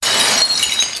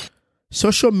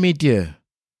Social media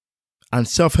and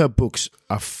self-help books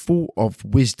are full of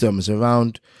wisdoms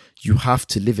around you have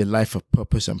to live a life of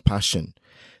purpose and passion.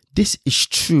 This is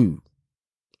true.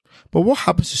 But what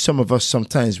happens to some of us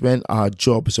sometimes when our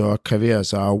jobs or our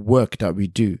careers or our work that we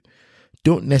do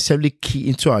don't necessarily key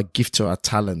into our gift or our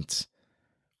talent?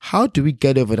 How do we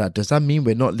get over that? Does that mean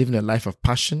we're not living a life of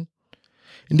passion?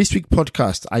 In this week's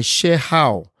podcast, I share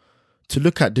how to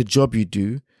look at the job you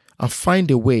do and find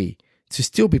a way to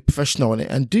still be professional on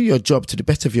it and do your job to the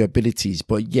best of your abilities,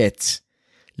 but yet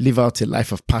live out a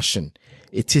life of passion.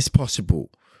 It is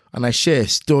possible. And I share a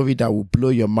story that will blow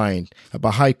your mind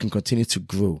about how you can continue to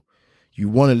grow. You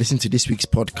want to listen to this week's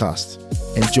podcast?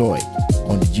 Enjoy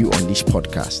on the You Unleashed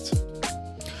podcast.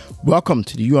 Welcome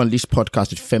to the You Unleashed podcast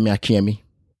with Femi Akiemi,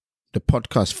 the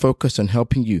podcast focused on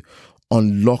helping you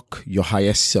unlock your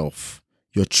highest self,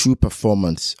 your true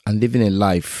performance, and living a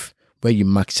life where you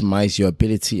maximize your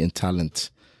ability and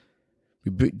talent.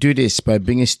 We do this by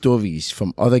bringing stories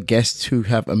from other guests who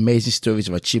have amazing stories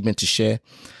of achievement to share,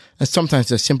 and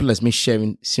sometimes as simple as me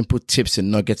sharing simple tips and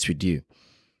nuggets with you.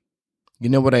 You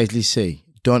know what I usually say,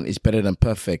 done is better than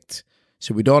perfect.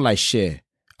 So with all I share,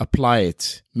 apply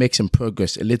it, make some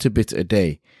progress a little bit a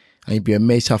day, and you'll be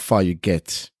amazed how far you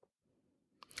get.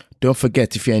 Don't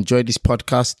forget, if you enjoyed this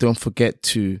podcast, don't forget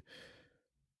to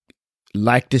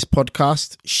like this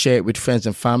podcast, share it with friends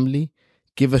and family,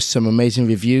 give us some amazing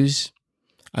reviews,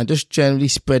 and just generally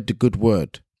spread the good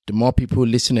word. The more people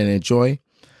listen and enjoy,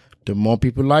 the more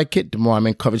people like it, the more I'm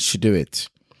encouraged to do it.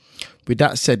 With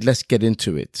that said, let's get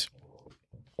into it.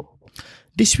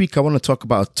 This week, I want to talk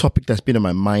about a topic that's been on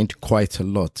my mind quite a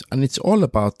lot, and it's all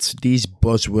about these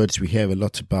buzzwords we hear a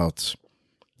lot about: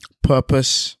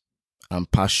 purpose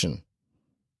and passion.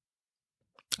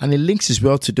 And it links as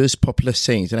well to those popular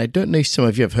sayings. And I don't know if some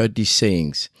of you have heard these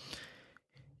sayings.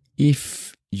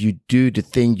 If you do the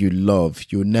thing you love,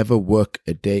 you'll never work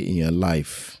a day in your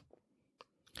life.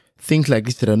 Things like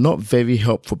this that are not very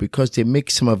helpful because they make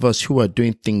some of us who are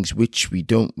doing things which we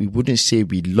wouldn't say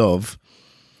we love.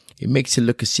 It makes it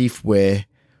look as if we're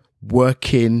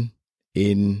working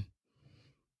in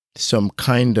some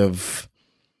kind of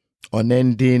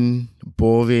unending,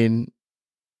 boring,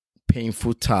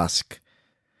 painful task.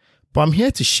 But I'm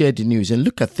here to share the news and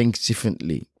look at things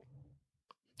differently.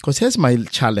 Because here's my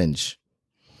challenge.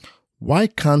 Why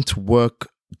can't work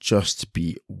just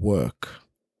be work?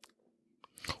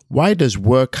 Why does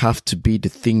work have to be the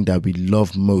thing that we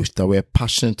love most, that we're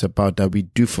passionate about, that we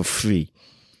do for free?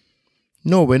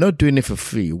 No, we're not doing it for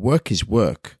free. Work is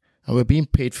work, and we're being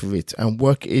paid for it, and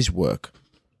work is work.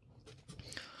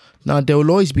 Now, there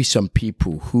will always be some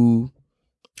people who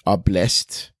are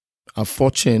blessed,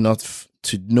 unfortunate enough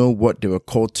to know what they were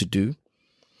called to do,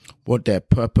 what their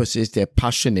purpose is, their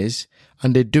passion is,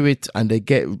 and they do it and they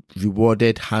get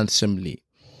rewarded handsomely.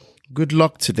 Good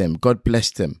luck to them. God bless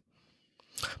them.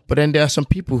 But then there are some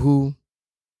people who,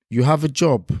 you have a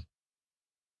job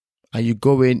and you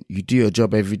go in, you do your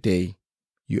job every day,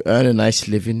 you earn a nice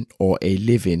living or a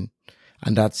living,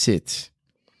 and that's it.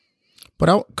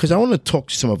 But because I want to talk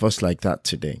to some of us like that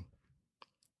today.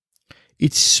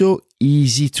 It's so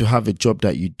easy to have a job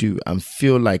that you do and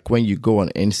feel like when you go on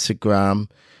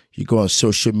Instagram, you go on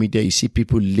social media, you see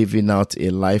people living out a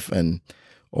life and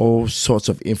all sorts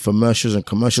of infomercials and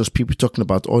commercials, people talking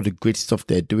about all the great stuff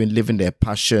they're doing, living their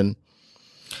passion.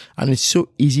 And it's so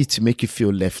easy to make you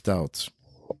feel left out.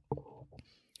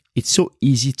 It's so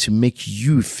easy to make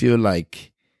you feel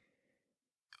like,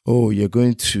 oh, you're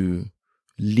going to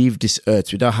leave this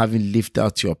earth without having lived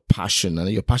out your passion. And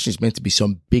your passion is meant to be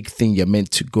some big thing you're meant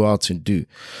to go out and do.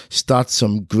 Start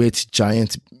some great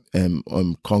giant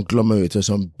conglomerate or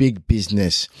some big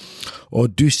business, or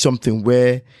do something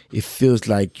where it feels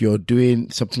like you're doing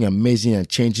something amazing and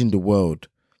changing the world.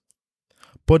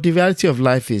 But the reality of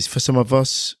life is, for some of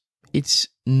us, it's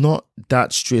not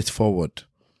that straightforward.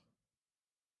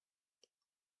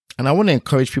 And I want to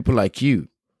encourage people like you,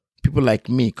 people like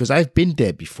me, because I've been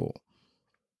there before.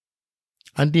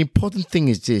 And the important thing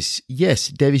is this: yes,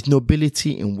 there is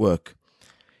nobility in work.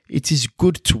 It is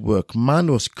good to work.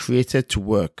 Man was created to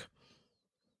work.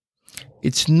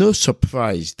 It's no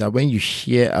surprise that when you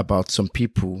hear about some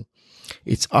people,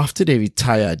 it's after they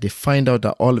retire, they find out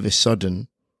that all of a sudden,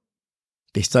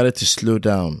 they started to slow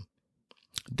down.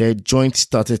 Their joints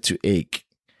started to ache.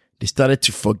 They started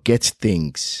to forget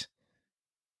things.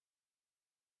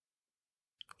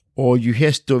 Or you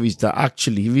hear stories that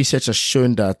actually research has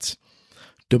shown that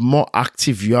the more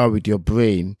active you are with your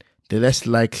brain, the less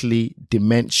likely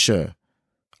dementia,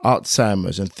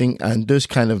 Alzheimer's and those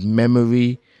kind of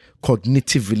memory,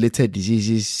 cognitive related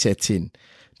diseases set in.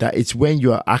 that it's when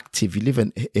you are active, you live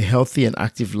a healthy and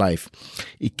active life,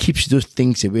 it keeps those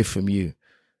things away from you.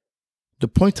 The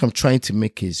point I'm trying to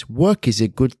make is work is a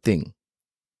good thing.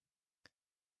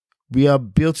 We are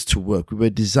built to work. We were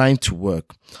designed to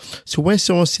work. So when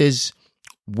someone says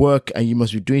work and you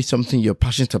must be doing something you're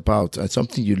passionate about and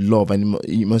something you love and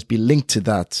you must be linked to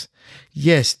that,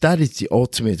 yes, that is the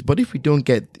ultimate. But if we don't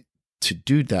get to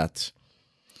do that,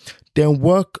 then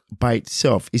work by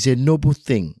itself is a noble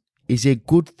thing, is a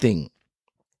good thing.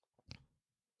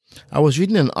 I was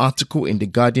reading an article in the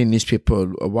Guardian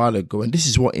newspaper a while ago, and this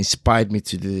is what inspired me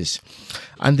to do this.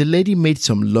 And the lady made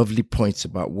some lovely points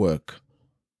about work.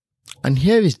 And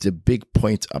here is the big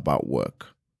point about work.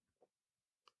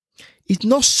 It's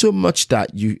not so much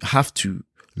that you have to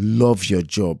love your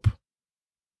job.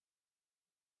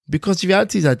 Because the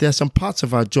reality is that there are some parts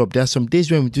of our job, there are some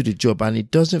days when we do the job and it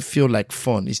doesn't feel like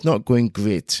fun. It's not going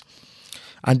great.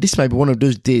 And this might be one of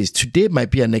those days. Today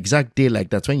might be an exact day like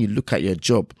that when you look at your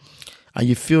job and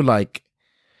you feel like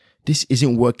this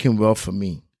isn't working well for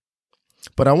me.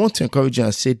 But I want to encourage you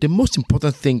and say the most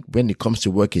important thing when it comes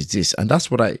to work is this. And that's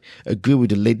what I agree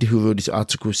with the lady who wrote this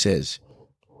article says.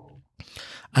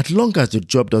 As long as the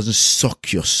job doesn't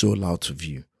suck your soul out of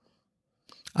you,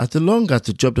 as long as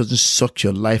the job doesn't suck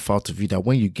your life out of you, that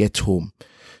when you get home,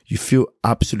 you feel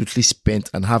absolutely spent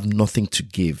and have nothing to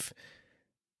give.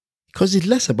 Because it's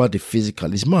less about the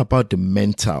physical, it's more about the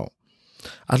mental.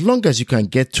 As long as you can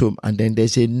get home and then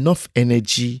there's enough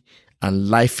energy and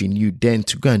life in you then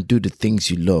to go and do the things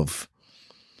you love.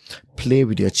 Play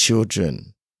with your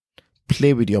children.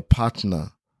 Play with your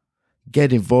partner.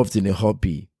 Get involved in a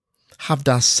hobby. Have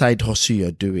that side hustle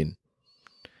you're doing.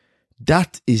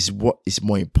 That is what is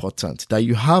more important. That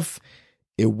you have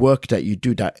a work that you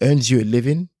do that earns you a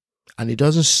living and it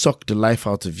doesn't suck the life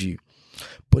out of you.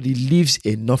 But it leaves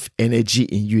enough energy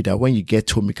in you that when you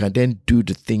get home, you can then do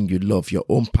the thing you love, your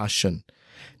own passion.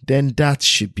 Then that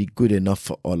should be good enough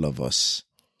for all of us.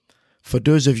 For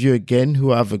those of you, again,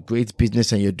 who have a great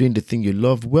business and you're doing the thing you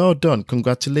love, well done.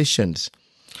 Congratulations.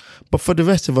 But for the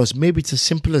rest of us, maybe it's as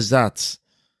simple as that.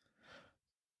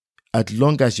 As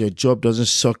long as your job doesn't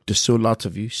suck the soul out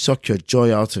of you, suck your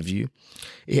joy out of you,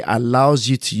 it allows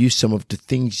you to use some of the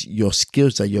things, your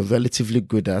skills that you're relatively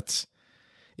good at.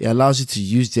 It allows you to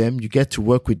use them. You get to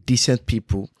work with decent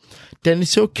people. Then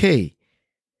it's okay.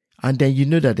 And then you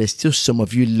know that there's still some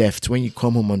of you left when you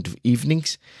come home on the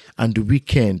evenings and the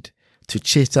weekend to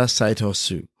chase that side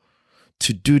hustle,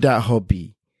 to do that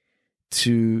hobby,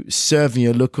 to serve in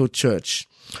your local church,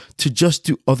 to just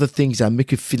do other things that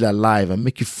make you feel alive and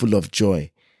make you full of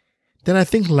joy. Then I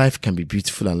think life can be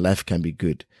beautiful and life can be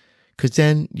good. Because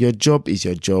then your job is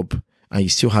your job and you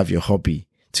still have your hobby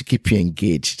to keep you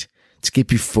engaged, to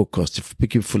keep you focused, to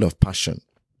keep you full of passion.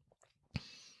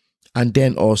 And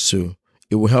then also,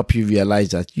 it will help you realize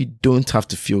that you don't have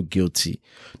to feel guilty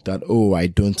that, oh, I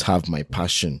don't have my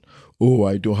passion. Oh,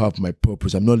 I don't have my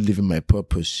purpose. I'm not living my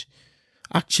purpose.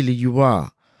 Actually, you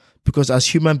are. Because as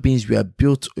human beings, we are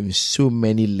built in so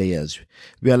many layers.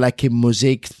 We are like a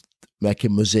mosaic.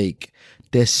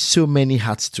 There's so many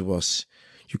hats to us.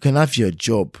 You can have your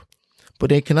job, but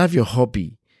then you can have your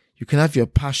hobby. You can have your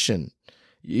passion.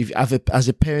 As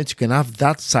a parent, you can have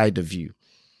that side of you.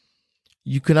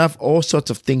 You can have all sorts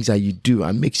of things that you do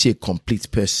and makes you a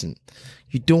complete person.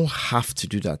 You don't have to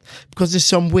do that. Because in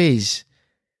some ways,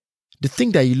 the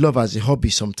thing that you love as a hobby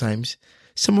sometimes,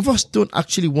 some of us don't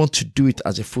actually want to do it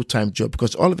as a full-time job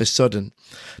because all of a sudden,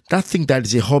 that thing that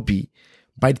is a hobby,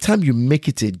 by the time you make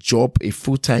it a job, a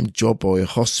full-time job or a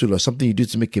hustle or something you do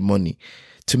to make money,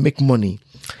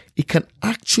 it can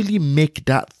actually make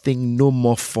that thing no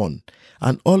more fun.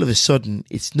 And all of a sudden,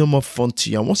 it's no more fun to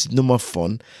you. And once it's no more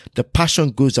fun, the passion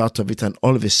goes out of it and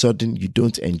all of a sudden, you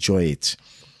don't enjoy it.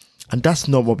 And that's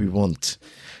not what we want.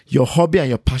 Your hobby and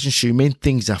your passion should remain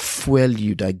things that fuel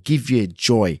you, that give you a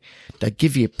joy, that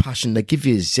give you a passion, that give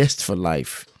you a zest for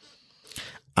life.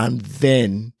 And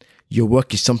then your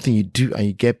work is something you do and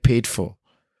you get paid for.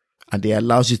 And it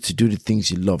allows you to do the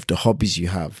things you love, the hobbies you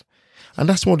have. And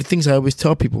that's one of the things I always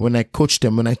tell people when I coach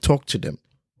them, when I talk to them.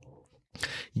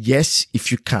 Yes,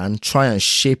 if you can, try and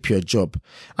shape your job.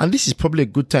 And this is probably a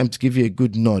good time to give you a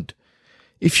good nod.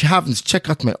 If you haven't, check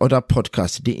out my other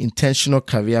podcast, The Intentional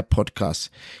Career Podcast.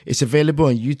 It's available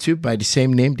on YouTube by the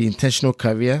same name, The Intentional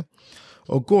Career.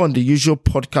 Or go on the usual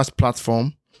podcast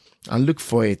platform and look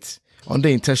for it under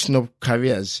Intentional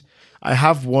Careers. I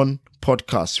have one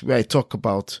podcast where I talk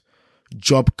about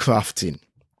job crafting.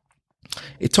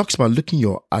 It talks about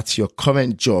looking at your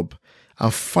current job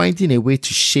and finding a way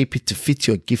to shape it to fit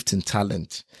your gift and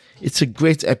talent. It's a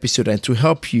great episode, and to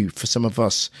help you, for some of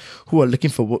us who are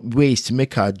looking for ways to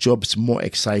make our jobs more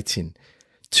exciting,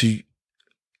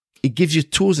 it gives you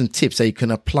tools and tips that you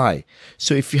can apply.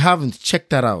 So if you haven't, check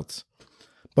that out.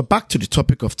 But back to the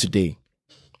topic of today.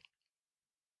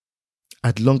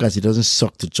 As long as it doesn't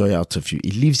suck the joy out of you,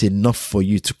 it leaves enough for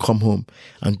you to come home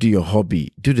and do your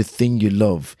hobby, do the thing you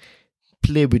love,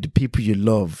 play with the people you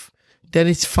love, then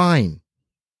it's fine.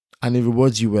 And it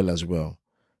rewards you well as well.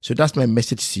 So that's my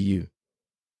message to you.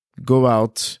 Go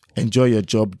out, enjoy your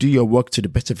job, do your work to the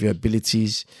best of your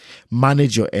abilities,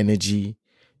 manage your energy,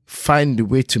 find a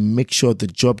way to make sure the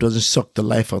job doesn't suck the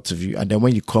life out of you. And then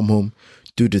when you come home,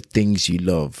 do the things you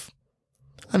love.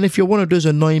 And if you're one of those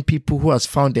annoying people who has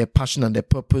found their passion and their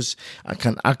purpose and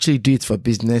can actually do it for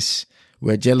business,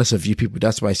 we're jealous of you people.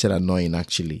 That's why I said annoying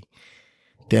actually.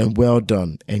 Then well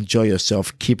done. Enjoy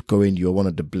yourself. Keep going. You're one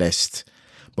of the blessed.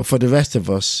 But for the rest of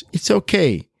us, it's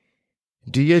okay.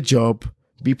 Do your job,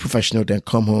 be professional, then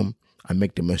come home and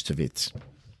make the most of it.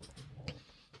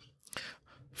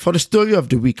 For the story of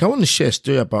the week, I want to share a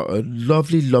story about a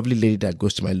lovely, lovely lady that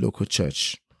goes to my local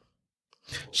church.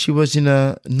 She was in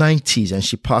her 90s and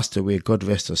she passed away. God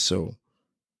rest her soul.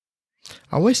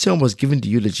 And when someone was giving the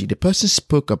eulogy, the person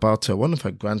spoke about her, one of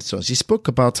her grandsons. He spoke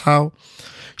about how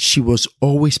she was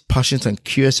always passionate and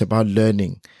curious about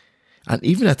learning. And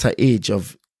even at her age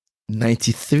of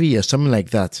 93 or something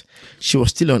like that, she was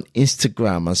still on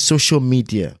Instagram and social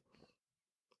media.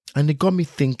 And it got me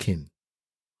thinking,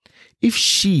 if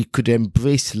she could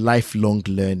embrace lifelong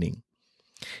learning,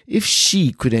 if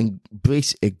she could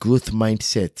embrace a growth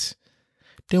mindset,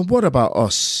 then what about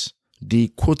us, the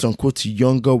quote-unquote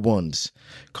younger ones?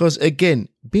 Because again,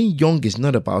 being young is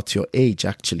not about your age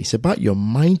actually, it's about your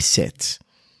mindset.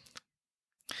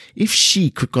 If she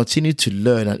could continue to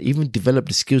learn and even develop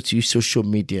the skills to use social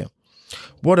media,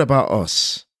 what about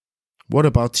us? What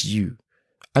about you?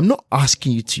 I'm not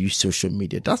asking you to use social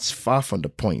media. That's far from the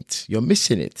point. You're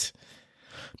missing it.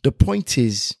 The point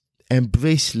is,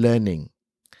 embrace learning.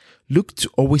 Look to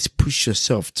always push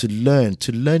yourself to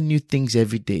learn new things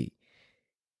every day.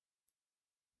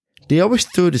 They always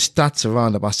throw the stats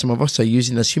around about some of us are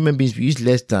using, as human beings, we use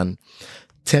less than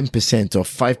 10% or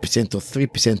 5% or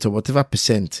 3% or whatever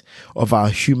percent of our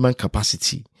human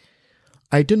capacity.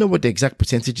 I don't know what the exact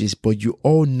percentage is, but you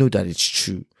all know that it's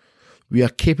true. We are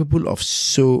capable of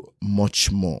so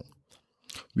much more.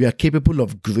 We are capable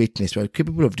of greatness. We are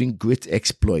capable of doing great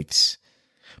exploits.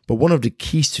 But one of the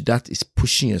keys to that is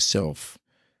pushing yourself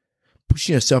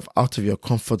out of your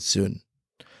comfort zone,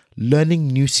 learning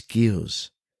new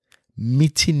skills,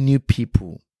 meeting new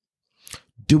people,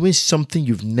 doing something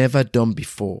you've never done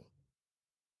before,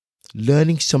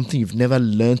 learning something you've never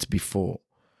learned before,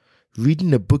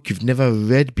 reading a book you've never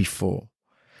read before,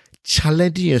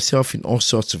 challenging yourself in all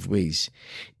sorts of ways.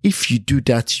 If you do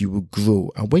that, you will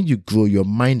grow. And when you grow, your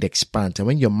mind expands. And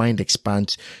when your mind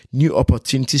expands, new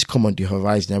opportunities come on the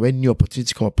horizon. And when new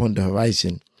opportunities come upon the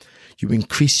horizon, you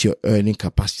increase your earning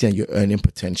capacity and your earning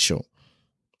potential.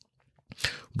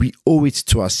 We owe it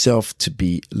to ourselves to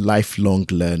be lifelong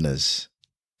learners.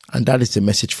 And that is the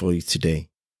message for you today.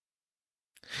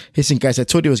 Listen, guys, I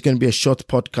told you it was going to be a short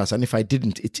podcast. And if I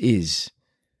didn't, it is.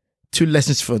 2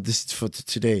 lessons for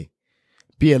today.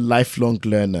 Be a lifelong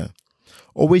learner.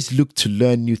 Always look to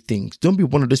learn new things. Don't be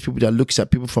one of those people that looks at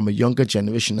people from a younger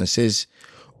generation and says,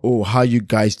 oh, how you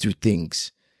guys do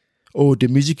things. Oh, the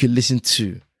music you listen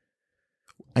to.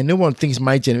 I know one of the things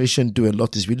my generation do a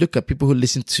lot is we look at people who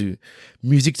listen to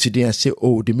music today and say,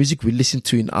 oh, the music we listened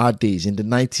to in our days, in the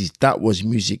 90s, that was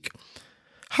music.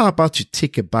 How about you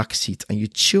take a back seat and you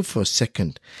chill for a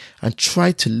second and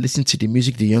try to listen to the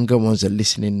music the younger ones are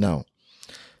listening now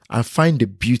and find the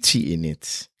beauty in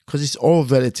it, because it's all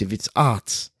relative. It's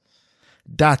art.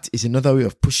 That is another way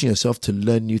of pushing yourself to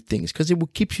learn new things, because it will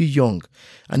keep you young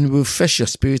and it will refresh your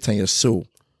spirit and your soul.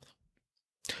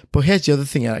 But here's the other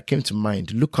thing that came to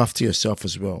mind. Look after yourself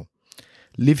as well.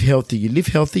 Live healthy. You live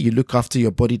healthy, you look after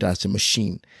your body that's a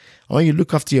machine. And when you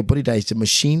look after your body that is a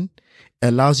machine, it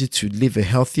allows you to live a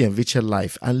healthy and richer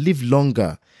life and live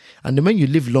longer. And then when you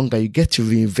live longer, you get to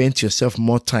reinvent yourself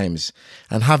more times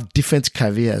and have different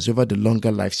careers over the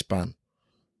longer lifespan.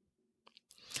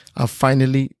 And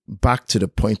finally, back to the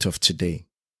point of today.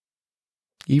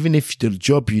 Even if the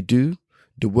job you do,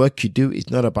 the work you do is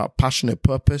not about passion or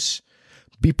purpose,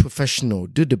 be professional,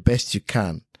 do the best you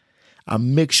can,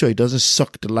 and make sure it doesn't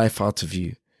suck the life out of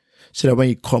you. So that when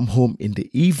you come home in the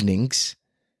evenings,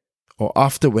 or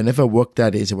after whenever work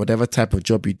that is, or whatever type of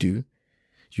job you do,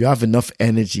 you have enough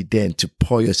energy then to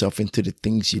pour yourself into the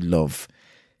things you love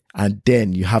And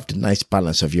then you have the nice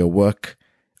balance of your work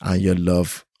and your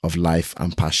love of life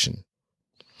and passion.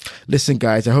 Listen,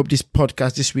 guys, I hope this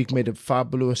podcast this week made a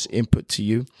fabulous input to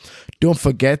you. Don't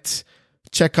forget,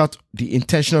 check out The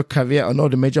Intentional Career on all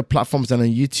the major platforms and on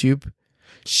YouTube.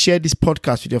 Share this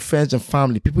podcast with your friends and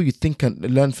family, people you think can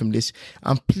learn from this.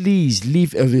 And please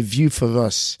leave a review for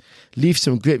us. Leave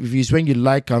some great reviews. When you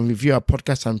like and review our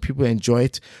podcast and people enjoy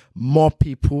it, more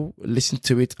people listen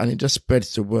to it and it just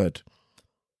spreads the word.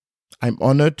 I'm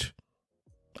honored.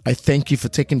 I thank you for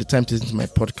taking the time to listen to my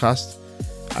podcast.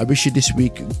 I wish you this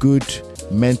week good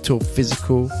mental,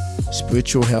 physical,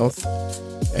 spiritual health.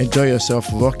 Enjoy yourself,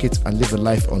 rock it, and live a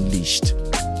life unleashed.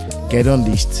 Get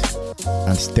unleashed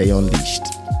and stay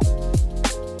unleashed.